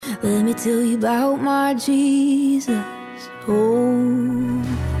Let me tell you about my Jesus.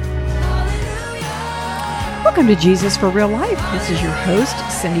 Oh. Welcome to Jesus for Real Life. This is your host,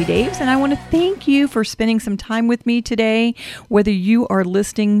 Cindy Daves, and I want to thank you for spending some time with me today. Whether you are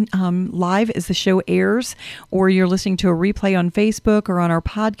listening live as the show airs, or you're listening to a replay on Facebook or on our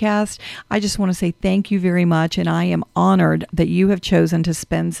podcast, I just want to say thank you very much, and I am honored that you have chosen to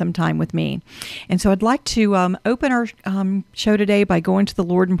spend some time with me. And so I'd like to open our show today by going to the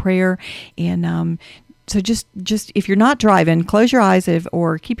Lord in prayer. And so just if you're not driving, close your eyes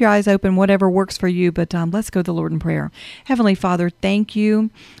or keep your eyes open, whatever works for you. But let's go to the Lord in prayer. Heavenly Father, thank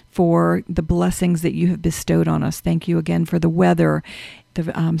you for the blessings that you have bestowed on us. Thank you again for the weather,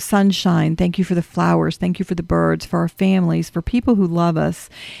 the sunshine. Thank you for the flowers. Thank you for the birds, for our families, for people who love us.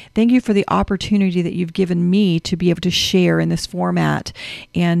 Thank you for the opportunity that you've given me to be able to share in this format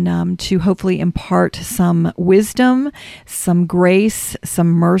and to hopefully impart some wisdom, some grace, some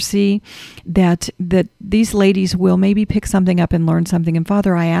mercy, that these ladies will maybe pick something up and learn something. And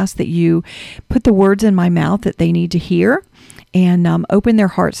Father, I ask that you put the words in my mouth that they need to hear, and open their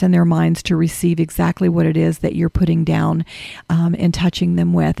hearts and their minds to receive exactly what it is that you're putting down and touching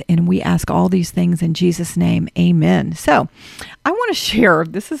them with. And we ask all these things in Jesus' name. Amen. So I want to share,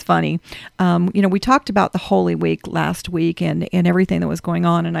 this is funny. We talked about the Holy Week last week and everything that was going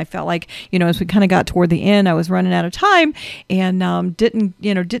on. And I felt like, as we kind of got toward the end, I was running out of time and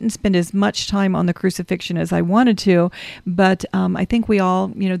didn't spend as much time on the crucifixion as I wanted to. But I think we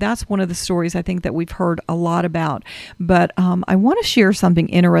all, that's one of the stories I think that we've heard a lot about. But I want to share something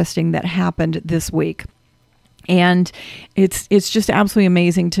interesting that happened this week. And it's just absolutely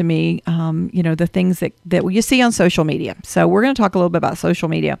amazing to me, the things that you see on social media. So we're going to talk a little bit about social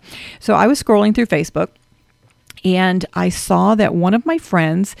media. So I was scrolling through Facebook, and I saw that one of my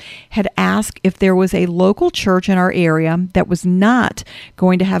friends had asked if there was a local church in our area that was not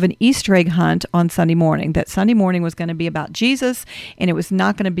going to have an Easter egg hunt on Sunday morning. That Sunday morning was going to be about Jesus, and it was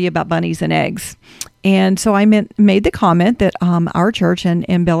not going to be about bunnies and eggs. And so I made the comment that our church,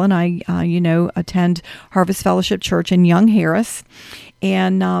 and Bill and I, attend Harvest Fellowship Church in Young Harris.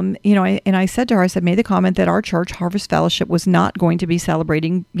 And, I said to her, made the comment that our church, Harvest Fellowship, was not going to be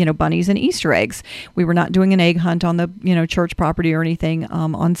celebrating, bunnies and Easter eggs. We were not doing an egg hunt on the, church property or anything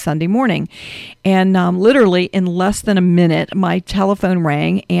on Sunday morning. And literally in less than a minute, my telephone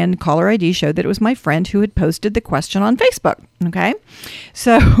rang and caller ID showed that it was my friend who had posted the question on Facebook. Okay.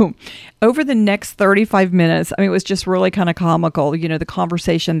 So over the next 35 minutes, it was just really kind of comical, the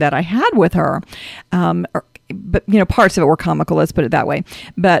conversation that I had with her. But, parts of it were comical, let's put it that way.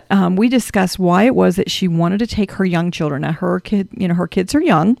 But we discussed why it was that she wanted to take her young children. Now, her kids are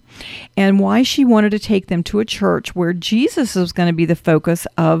young, and why she wanted to take them to a church where Jesus was going to be the focus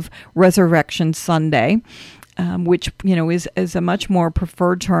of Resurrection Sunday. Which, is a much more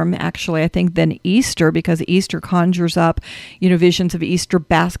preferred term, actually, I think, than Easter, because Easter conjures up, visions of Easter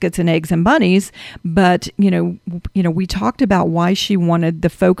baskets and eggs and bunnies. But, we talked about why she wanted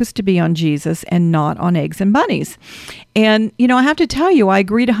the focus to be on Jesus and not on eggs and bunnies. And, I have to tell you, I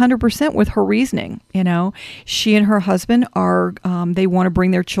agreed 100% with her reasoning. She and her husband are, they want to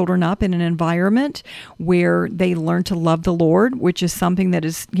bring their children up in an environment where they learn to love the Lord, which is something that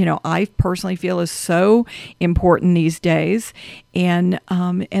is, I personally feel is so important these days. And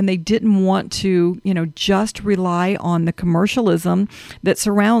they didn't want to, just rely on the commercialism that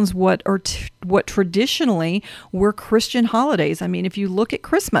surrounds what traditionally were Christian holidays. If you look at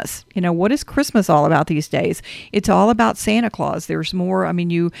Christmas, what is Christmas all about these days? It's all about Santa Claus. There's more.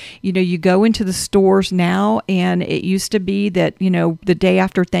 You go into the stores now, and it used to be that, the day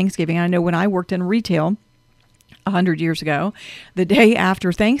after Thanksgiving. I know when I worked in retail 100 years ago, the day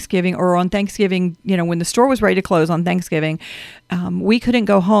after Thanksgiving, or on Thanksgiving, when the store was ready to close on Thanksgiving, we couldn't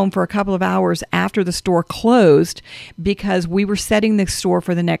go home for a couple of hours after the store closed, because we were setting the store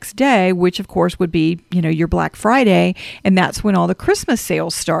for the next day, which of course would be, your Black Friday. And that's when all the Christmas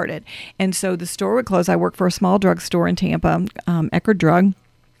sales started. And so the store would close. I worked for a small drugstore in Tampa, Eckerd Drug.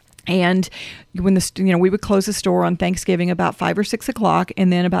 And when we would close the store on Thanksgiving about 5 or 6 o'clock,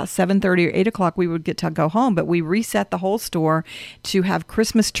 and then about 7:30 or 8 o'clock we would get to go home. But we reset the whole store to have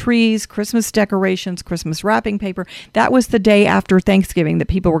Christmas trees, Christmas decorations, Christmas wrapping paper. That was the day after Thanksgiving that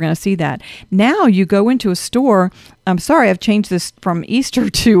people were going to see that. Now you go into a store I'm sorry, I've changed this from Easter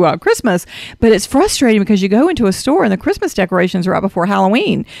to Christmas, but it's frustrating because you go into a store and the Christmas decorations are out before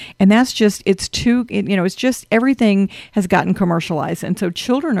Halloween. And that's just, it's just everything has gotten commercialized. And so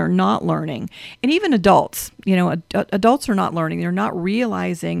children are not learning. And even adults, adults are not learning. They're not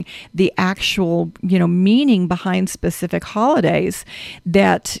realizing the actual, meaning behind specific holidays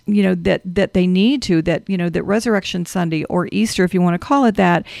that they need to, that Resurrection Sunday or Easter, if you want to call it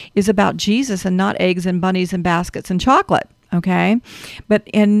that, is about Jesus and not eggs and bunnies and baskets and chocolate. Okay.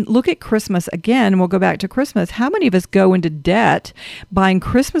 And look at Christmas again. We'll go back to Christmas. How many of us go into debt buying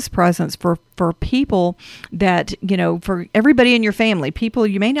Christmas presents for people that, for everybody in your family, people,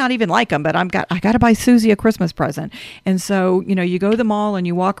 you may not even like them, but I got to buy Susie a Christmas present. And so, you go to the mall and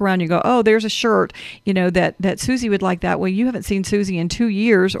you walk around, you go, oh, there's a shirt, that Susie would like that. Well, you haven't seen Susie in 2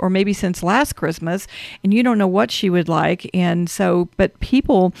 years or maybe since last Christmas, and you don't know what she would like. And so, but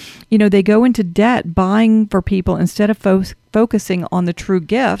people, they go into debt buying for people instead of focusing on the true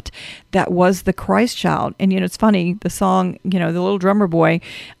gift that was the Christ child. And, it's funny, the song, the Little Drummer Boy,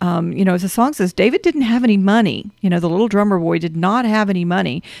 as the song says, David didn't have any money. The Little Drummer Boy did not have any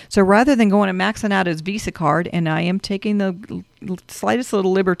money. So rather than going and maxing out his Visa card, and I am taking the slightest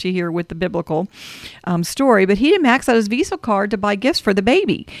little liberty here with the biblical story, but he didn't max out his Visa card to buy gifts for the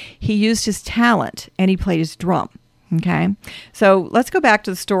baby. He used his talent and he played his drum. Okay. So let's go back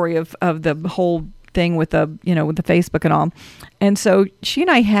to the story of the whole thing with the Facebook and all. And so she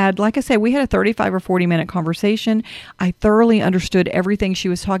and I had, like I said, we had a 35 or 40 minute conversation. I thoroughly understood everything she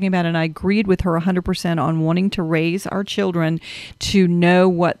was talking about, and I agreed with her 100% on wanting to raise our children to know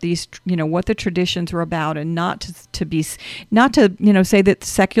what these, what the traditions are about, and not to say that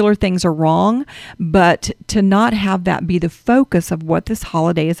secular things are wrong, but to not have that be the focus of what this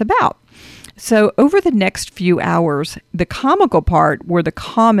holiday is about. So over the next few hours, the comical part were the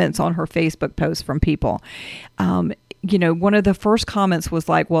comments on her Facebook post from people. One of the first comments was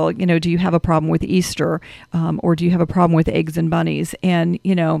like, well, do you have a problem with Easter? Or do you have a problem with eggs and bunnies? And,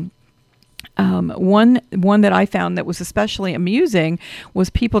 one that I found that was especially amusing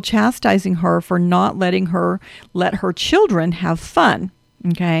was people chastising her for not letting her let her children have fun.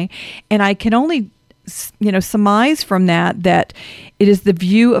 Okay. And I can only surmise from that it is the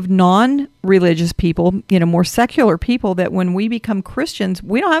view of non-religious people, more secular people, that when we become Christians,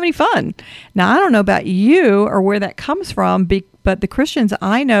 we don't have any fun. Now, I don't know about you or where that comes from, but the Christians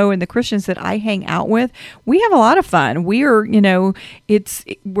I know and the Christians that I hang out with, we have a lot of fun. We are, there's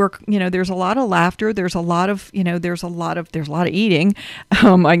a lot of laughter. There's a lot of eating.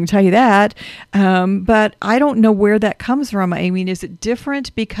 I can tell you that. But I don't know where that comes from. I mean, is it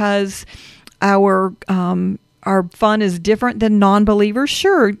different because our fun is different than non-believers?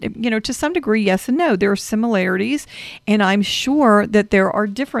 Sure, to some degree, yes and no. There are similarities, and I'm sure that there are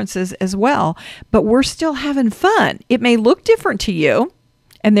differences as well, but we're still having fun. It may look different to you,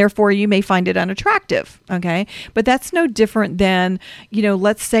 and therefore you may find it unattractive, okay? But that's no different than,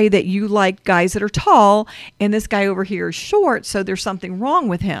 let's say that you like guys that are tall, and this guy over here is short, so there's something wrong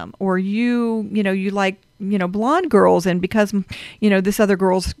with him. Or you like, blonde girls, and because, this other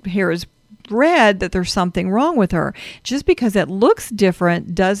girl's hair is red, that there's something wrong with her. Just because it looks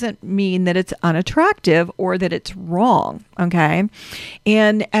different doesn't mean that it's unattractive or that it's wrong. Okay.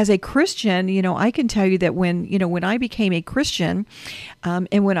 And as a Christian, I can tell you that when I became a Christian,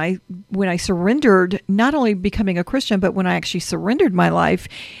 and when I surrendered, not only becoming a Christian, but when I actually surrendered my life,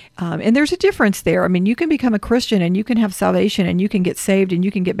 and there's a difference there. I mean, you can become a Christian and you can have salvation and you can get saved and you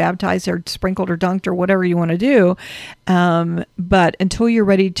can get baptized or sprinkled or dunked or whatever you want to do. But until you're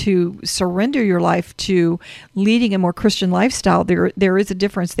ready to surrender your life to leading a more Christian lifestyle, there is a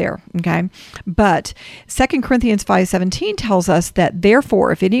difference there. Okay. But 2 Corinthians 5:17 tells us that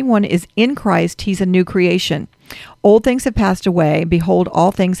therefore, if anyone is in Christ, he's a new creation. Old things have passed away. Behold,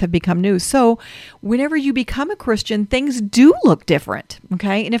 all things have become new. So whenever you become a Christian, things do look different.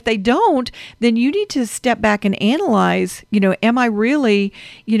 Okay. And if they don't, then you need to step back and analyze, am I really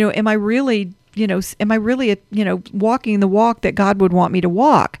walking the walk that God would want me to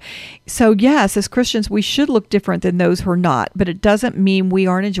walk? So yes, as Christians, we should look different than those who are not, but it doesn't mean we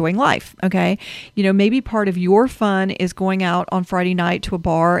aren't enjoying life. Okay. Maybe part of your fun is going out on Friday night to a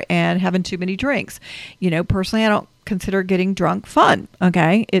bar and having too many drinks. Personally, I don't consider getting drunk fun.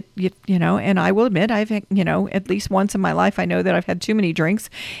 Okay. And I will admit I've, at least once in my life, I know that I've had too many drinks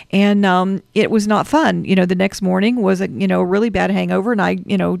and, it was not fun. The next morning was a really bad hangover, and I,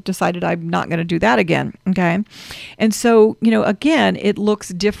 decided I'm not going to do that again. Okay. And so, again, it looks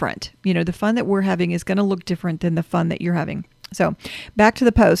different. The fun that we're having is going to look different than the fun that you're having. So back to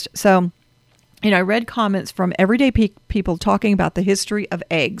the post. So I read comments from everyday people talking about the history of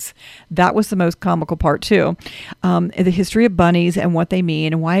eggs. That was the most comical part too. The history of bunnies and what they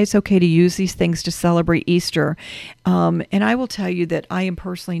mean and why it's okay to use these things to celebrate Easter. And I will tell you that I am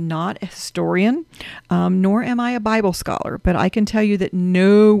personally not a historian, nor am I a Bible scholar, but I can tell you that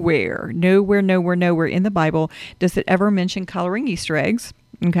nowhere in the Bible does it ever mention coloring Easter eggs,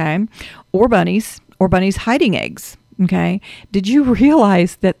 okay, or bunnies hiding eggs. Okay. Did you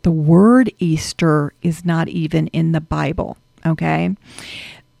realize that the word Easter is not even in the Bible? Okay.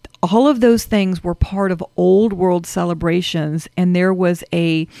 All of those things were part of old world celebrations, and there was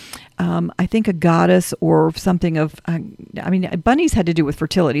I think a goddess or something of, bunnies had to do with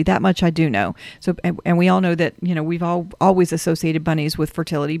fertility. That much I do know. So, and we all know that, we've always associated bunnies with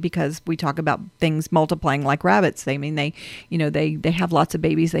fertility because we talk about things multiplying like rabbits. They have lots of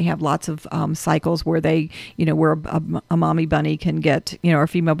babies. They have lots of cycles where where a mommy bunny can get, or a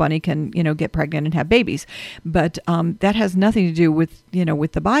female bunny can, get pregnant and have babies. But that has nothing to do with,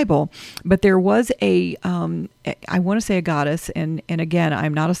 with the Bible. But there was I want to say a goddess, and again,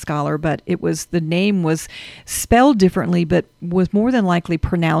 I'm not a scholar, but the name was spelled differently, but was more than likely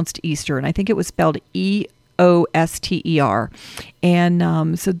pronounced Easter. And I think it was spelled Oster.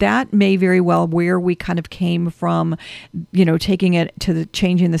 And so that may very well where we kind of came from, taking it to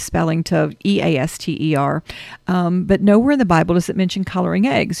changing the spelling to Easter. But nowhere in the Bible does it mention coloring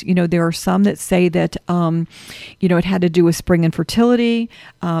eggs. There are some that say that, it had to do with spring and fertility,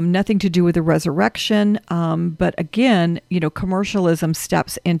 nothing to do with the resurrection. But again, commercialism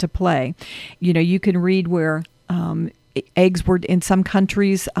steps into play. You can read where, eggs were in some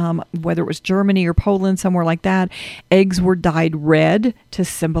countries, whether it was Germany or Poland, somewhere like that, eggs were dyed red to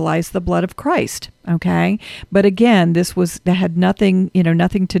symbolize the blood of Christ. Okay. But again, that had nothing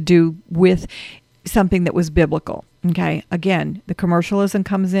to do with something that was biblical. Okay. Again, the commercialism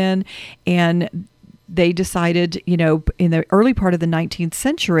comes in, and they decided, in the early part of the 19th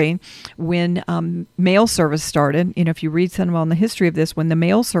century, when mail service started, if you read some on the history of this, when the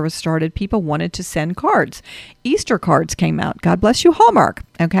mail service started, people wanted to send cards. Easter cards came out. God bless you, Hallmark.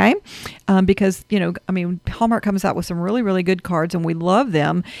 Okay. Because, Hallmark comes out with some really, really good cards, and we love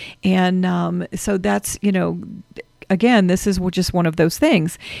them. And so that's, again, this is just one of those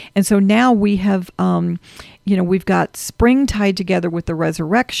things. And so now we have, we've got spring tied together with the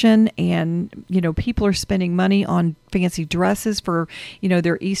resurrection, and, people are spending money on fancy dresses for,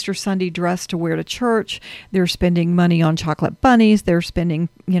 their Easter Sunday dress to wear to church. They're spending money on chocolate bunnies. They're spending,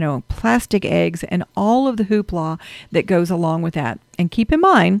 plastic eggs and all of the hoopla that goes along with that. And keep in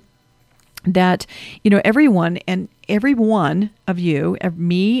mind that, every one of you,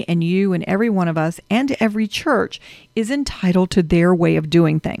 me and you and every one of us and every church is entitled to their way of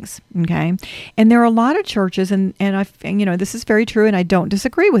doing things. Okay. And there are a lot of churches, and this is very true, and I don't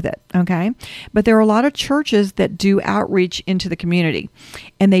disagree with it. Okay. But there are a lot of churches that do outreach into the community,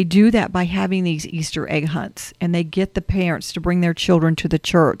 and they do that by having these Easter egg hunts, and they get the parents to bring their children to the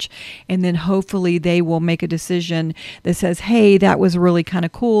church. And then hopefully they will make a decision that says, hey, that was really kind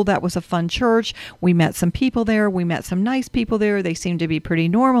of cool. That was a fun church. We met some people there. We met some nice people there. They seem to be pretty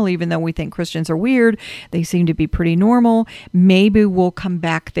normal, even though we think Christians are weird. They seem to be pretty normal. Maybe we'll come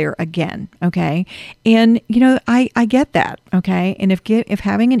back there again. Okay. And, I get that. Okay. And if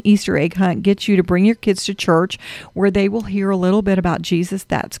having an Easter egg hunt gets you to bring your kids to church where they will hear a little bit about Jesus,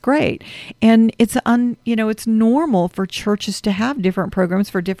 that's great. And it's normal for churches to have different programs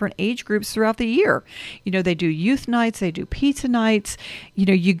for different age groups throughout the year. They do youth nights, they do pizza nights.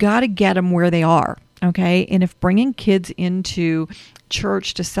 You got to get them where they are. Okay. And if bringing kids into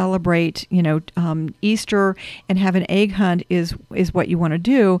church to celebrate, Easter and have an egg hunt is what you want to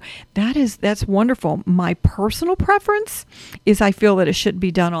do, that's wonderful. My personal preference is I feel that it should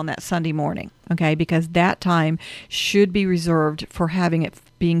be done on that Sunday morning. Okay. Because that time should be reserved for having it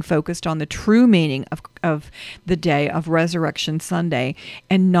being focused on the true meaning of the day of Resurrection Sunday,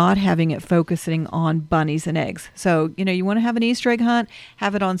 and not having it focusing on bunnies and eggs. So, you want to have an Easter egg hunt,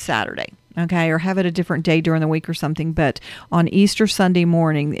 have it on Saturday. Okay, or have it a different day during the week or something. But on Easter Sunday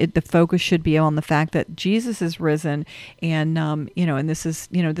morning, the focus should be on the fact that Jesus is risen, and and this is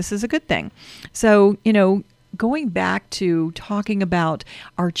a good thing. So going back to talking about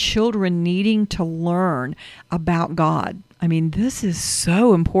our children needing to learn about God. I mean, this is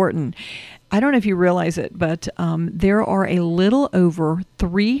so important. I don't know if you realize it, but there are a little over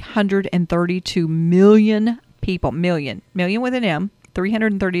 332 million people, million with an M,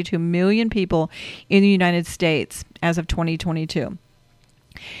 332 million people in the United States as of 2022.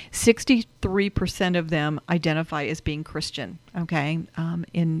 63% of them identify as being Christian. Okay,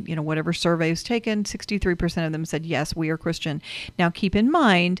 in whatever survey was taken, 63% of them said yes, we are Christian. Now, keep in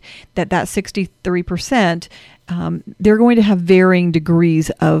mind that 63%, they're going to have varying degrees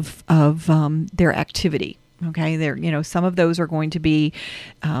of their activity. Okay, some of those are going to be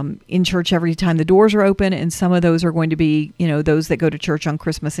in church every time the doors are open, and some of those are going to be, those that go to church on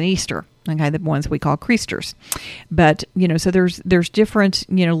Christmas and Easter. Okay, the ones we call Creasters. But so there's different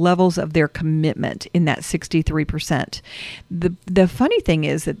levels of their commitment in that 63%. The funny thing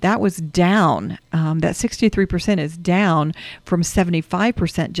is that was down. That 63% is down from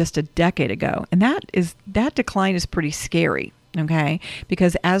 75% just a decade ago, and that decline is pretty scary. Okay,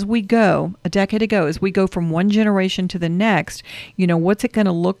 because as we go, a decade ago, as we go from one generation to the next, what's it going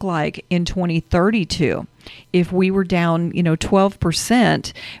to look like in 2032 if we were down,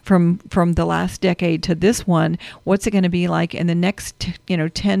 12% from the last decade to this one? What's it going to be like in the next,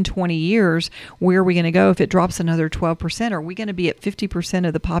 10, 20 years? Where are we going to go if it drops another 12%? Are we going to be at 50%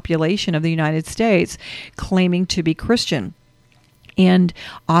 of the population of the United States claiming to be Christian? And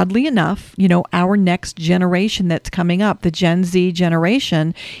oddly enough, our next generation that's coming up, the Gen Z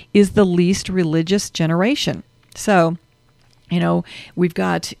generation, is the least religious generation. So, we've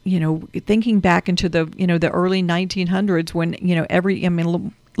got, thinking back into the early 1900s when,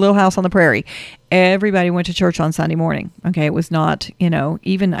 Little House on the Prairie, everybody went to church on Sunday morning. Okay, it was not,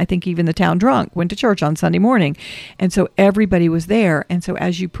 even the town drunk went to church on Sunday morning. And so everybody was there. And so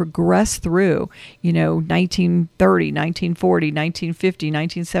as you progress through, 1930, 1940, 1950,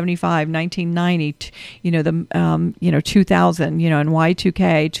 1975, 1990, 2000, and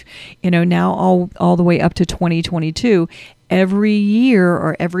Y2K, now all the way up to 2022, every year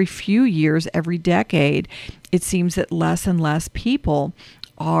or every few years, every decade, it seems that less and less people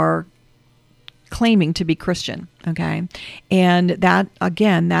are claiming to be Christian. Okay. And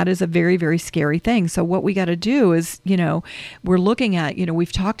that is a very, very scary thing. So what we got to do is, we're looking at,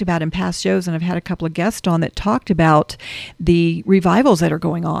 we've talked about in past shows, and I've had a couple of guests on that talked about the revivals that are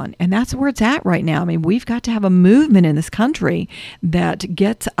going on. And that's where it's at right now. I mean, we've got to have a movement in this country that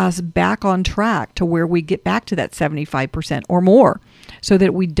gets us back on track to where we get back to that 75% or more, so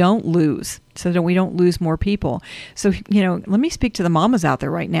that we don't lose more people. So, let me speak to the mamas out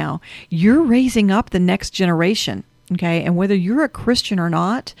there right now. You're raising up the next generation. Okay. And whether you're a Christian or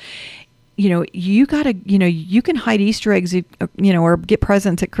not, you gotta, you can hide Easter eggs, or get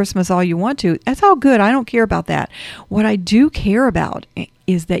presents at Christmas all you want to. That's all good. I don't care about that. What I do care about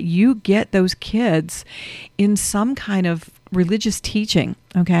is that you get those kids in some kind of religious teaching.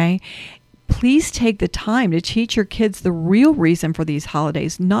 Okay. Please take the time to teach your kids the real reason for these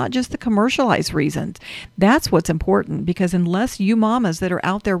holidays, not just the commercialized reasons. That's what's important, because unless you mamas that are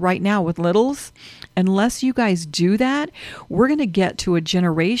out there right now with littles, unless you guys do that, we're going to get to a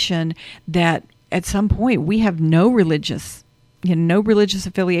generation that at some point we have no religious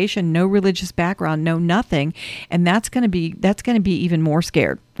affiliation, no religious background, no nothing. And that's going to be even more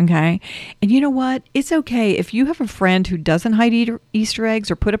scared. Okay. And you know what? It's okay if you have a friend who doesn't hide Easter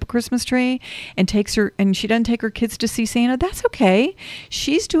eggs or put up a Christmas tree and she doesn't take her kids to see Santa. That's okay.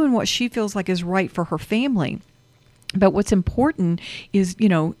 She's doing what she feels like is right for her family. But what's important is,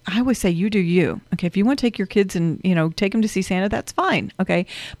 I always say, you do you. Okay, if you want to take your kids and, take them to see Santa, that's fine. Okay,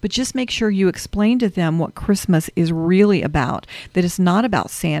 but just make sure you explain to them what Christmas is really about. That it's not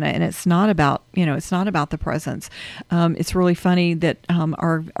about Santa, and it's not about, it's not about the presents. It's really funny that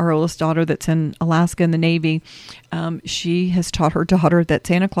our oldest daughter that's in Alaska in the Navy, she has taught her daughter that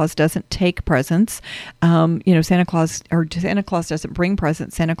Santa Claus doesn't take presents. Santa Claus doesn't bring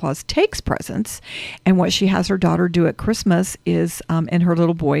presents. Santa Claus takes presents. And what she has her daughter do at Christmas is, and her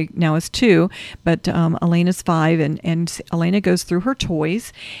little boy now is 2, but Elena's 5, and Elena goes through her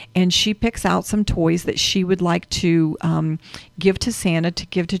toys, and she picks out some toys that she would like to give to Santa, to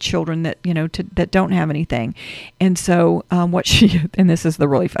give to children that that don't have anything. And so and this is the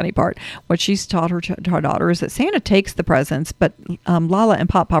really funny part, what she's taught her daughter is that Santa takes the presents, but Lala and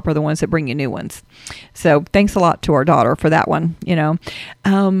Pop Pop are the ones that bring you new ones. So thanks a lot to our daughter for that one.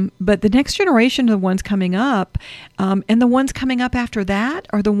 But the next generation of the ones coming up, and the ones coming up after that,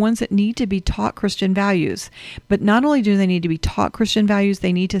 are the ones that need to be taught Christian values. But not only do they need to be taught Christian values,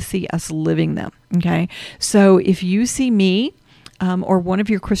 they need to see us living them. Okay. So if you see me, or one of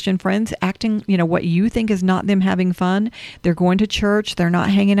your Christian friends acting, what you think is not them having fun, they're going to church, they're not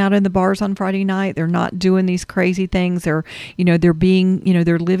hanging out in the bars on Friday night, they're not doing these crazy things, they're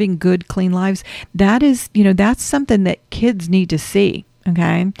living good, clean lives. That is, that's something that kids need to see.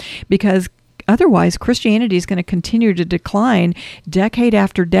 Okay. Because otherwise, Christianity is going to continue to decline decade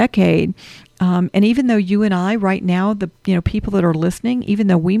after decade. And even though you and I right now, the people that are listening, even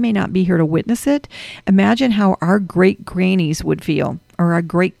though we may not be here to witness it, imagine how our great grannies would feel, or our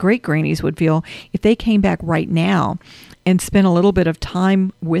great great grannies would feel, if they came back right now and spent a little bit of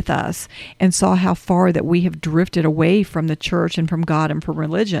time with us and saw how far that we have drifted away from the church and from God and from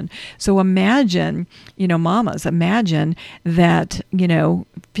religion. So imagine, mamas, imagine that,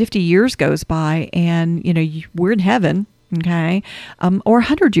 50 years goes by and, we're in heaven. Okay. Or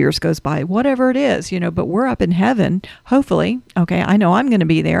 100 years goes by, whatever it is, but we're up in heaven, hopefully. Okay. I know I'm going to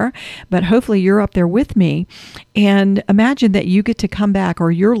be there, but hopefully you're up there with me. And imagine that you get to come back, or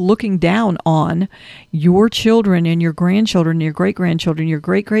you're looking down on your children and your grandchildren, your great-grandchildren, your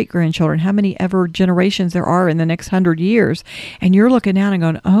great-great-grandchildren, how many ever generations there are in the next 100 years. And you're looking down and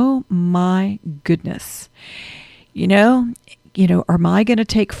going, oh my goodness, am I going to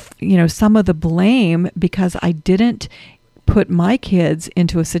take, some of the blame because I didn't put my kids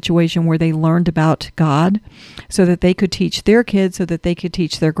into a situation where they learned about God so that they could teach their kids, so that they could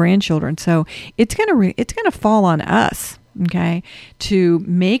teach their grandchildren. So it's going to fall on us, okay, to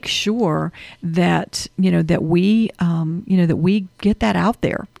make sure that, that we get that out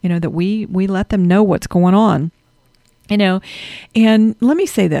there, that we let them know what's going on. And let me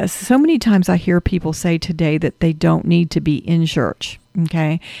say this. So many times I hear people say today that they don't need to be in church,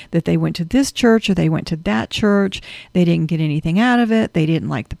 okay? That they went to this church or they went to that church. They didn't get anything out of it. They didn't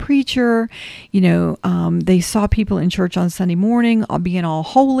like the preacher. They saw people in church on Sunday morning being all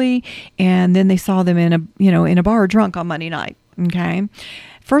holy, and then they saw them in a bar drunk on Monday night, okay?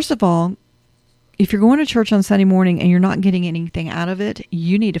 First of all, if you're going to church on Sunday morning and you're not getting anything out of it,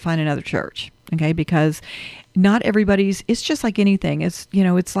 you need to find another church, okay? Because not everybody's, it's just like anything. It's,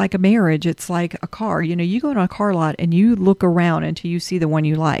 it's like a marriage. It's like a car. You go to a car lot and you look around until you see the one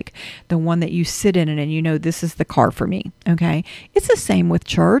you like, the one that you sit in and this is the car for me. Okay. It's the same with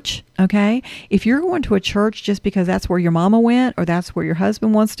church. Okay. If you're going to a church just because that's where your mama went, or that's where your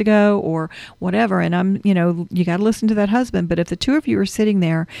husband wants to go, or whatever, and you got to listen to that husband. But if the two of you are sitting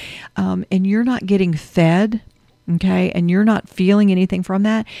there, and you're not getting fed, okay, and you're not feeling anything from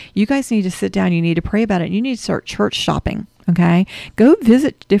that, you guys need to sit down. You need to pray about it. You need to start church shopping. Okay, go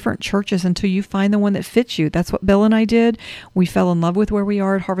visit different churches until you find the one that fits you. That's what Bill and I did. We fell in love with where we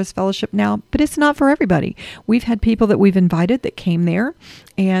are at Harvest Fellowship now, but it's not for everybody. We've had people that we've invited that came there,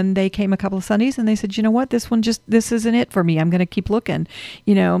 and they came a couple of Sundays and they said, you know what, this isn't it for me. I'm going to keep looking,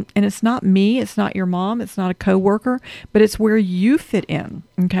 and it's not me. It's not your mom. It's not a coworker, but it's where you fit in.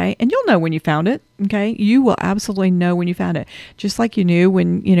 Okay. And you'll know when you found it. Okay. You will absolutely know when you found it. Just like you knew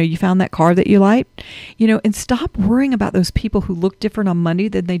when, you found that car that you liked, and stop worrying about those people who look different on Monday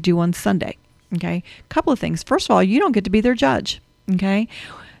than they do on Sunday. Okay. Couple of things. First of all, you don't get to be their judge. Okay.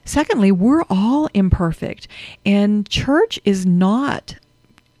 Secondly, we're all imperfect, and church is not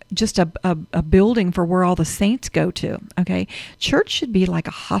just a building for where all the saints go to. Okay. Church should be like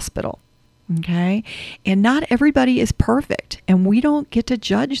a hospital. Okay. And not everybody is perfect, and we don't get to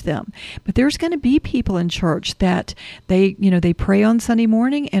judge them, but there's going to be people in church that they pray on Sunday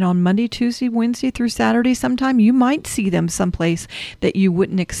morning, and on Monday, Tuesday, Wednesday through Saturday, sometime you might see them someplace that you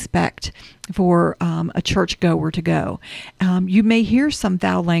wouldn't expect for a church goer to go. You may hear some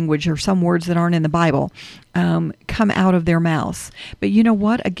foul language or some words that aren't in the Bible come out of their mouths. But you know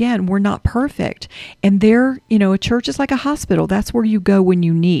what? Again, we're not perfect. And a church is like a hospital. That's where you go when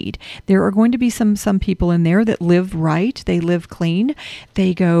you need. There are going to be some people in there that live right. They live clean.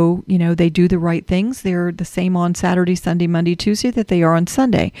 They go, they do the right things. They're the same on Saturday, Sunday, Monday, Tuesday that they are on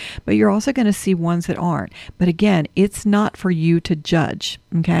Sunday. But you're also going to see ones that aren't. But again, it's not for you to judge.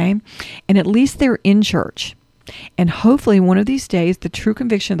 Okay? And at least they're in church. And hopefully one of these days, the true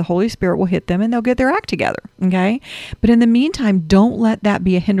conviction of the Holy Spirit will hit them and they'll get their act together. Okay. But in the meantime, don't let that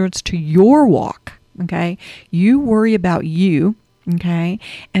be a hindrance to your walk. Okay. You worry about you. Okay.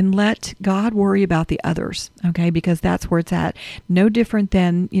 And let God worry about the others. Okay. Because that's where it's at. No different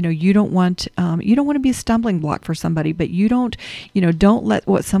than, you don't want to be a stumbling block for somebody, but don't let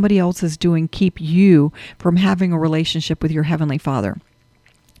what somebody else is doing keep you from having a relationship with your Heavenly Father.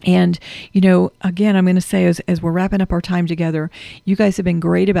 And, again, I'm going to say as we're wrapping up our time together, you guys have been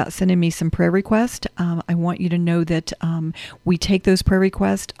great about sending me some prayer requests. I want you to know that we take those prayer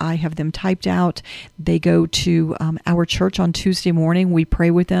requests. I have them typed out. They go to our church on Tuesday morning. We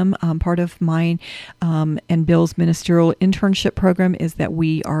pray with them. Part of mine and Bill's ministerial internship program is that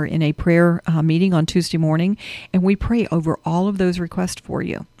we are in a prayer meeting on Tuesday morning, and we pray over all of those requests for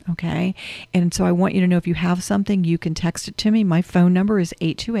you. Okay. And so I want you to know if you have something, you can text it to me. My phone number is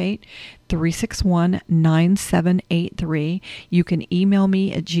 828-361-9783. You can email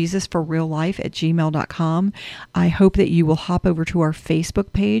me at jesusforreallife@gmail.com. I hope that you will hop over to our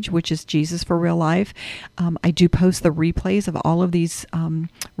Facebook page, which is Jesus for Real Life. I do post the replays of all of these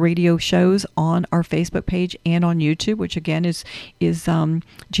radio shows on our Facebook page and on YouTube, which again is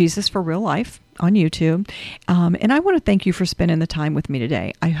Jesus for Real Life on YouTube. And I want to thank you for spending the time with me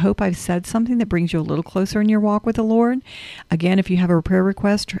today. I hope I've said something that brings you a little closer in your walk with the Lord. Again, if you have a prayer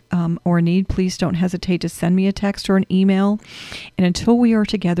request or a need, please don't hesitate to send me a text or an email. And until we are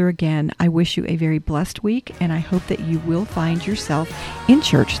together again, I wish you a very blessed week, and I hope that you will find yourself in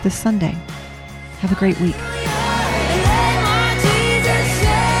church this Sunday. Have a great week.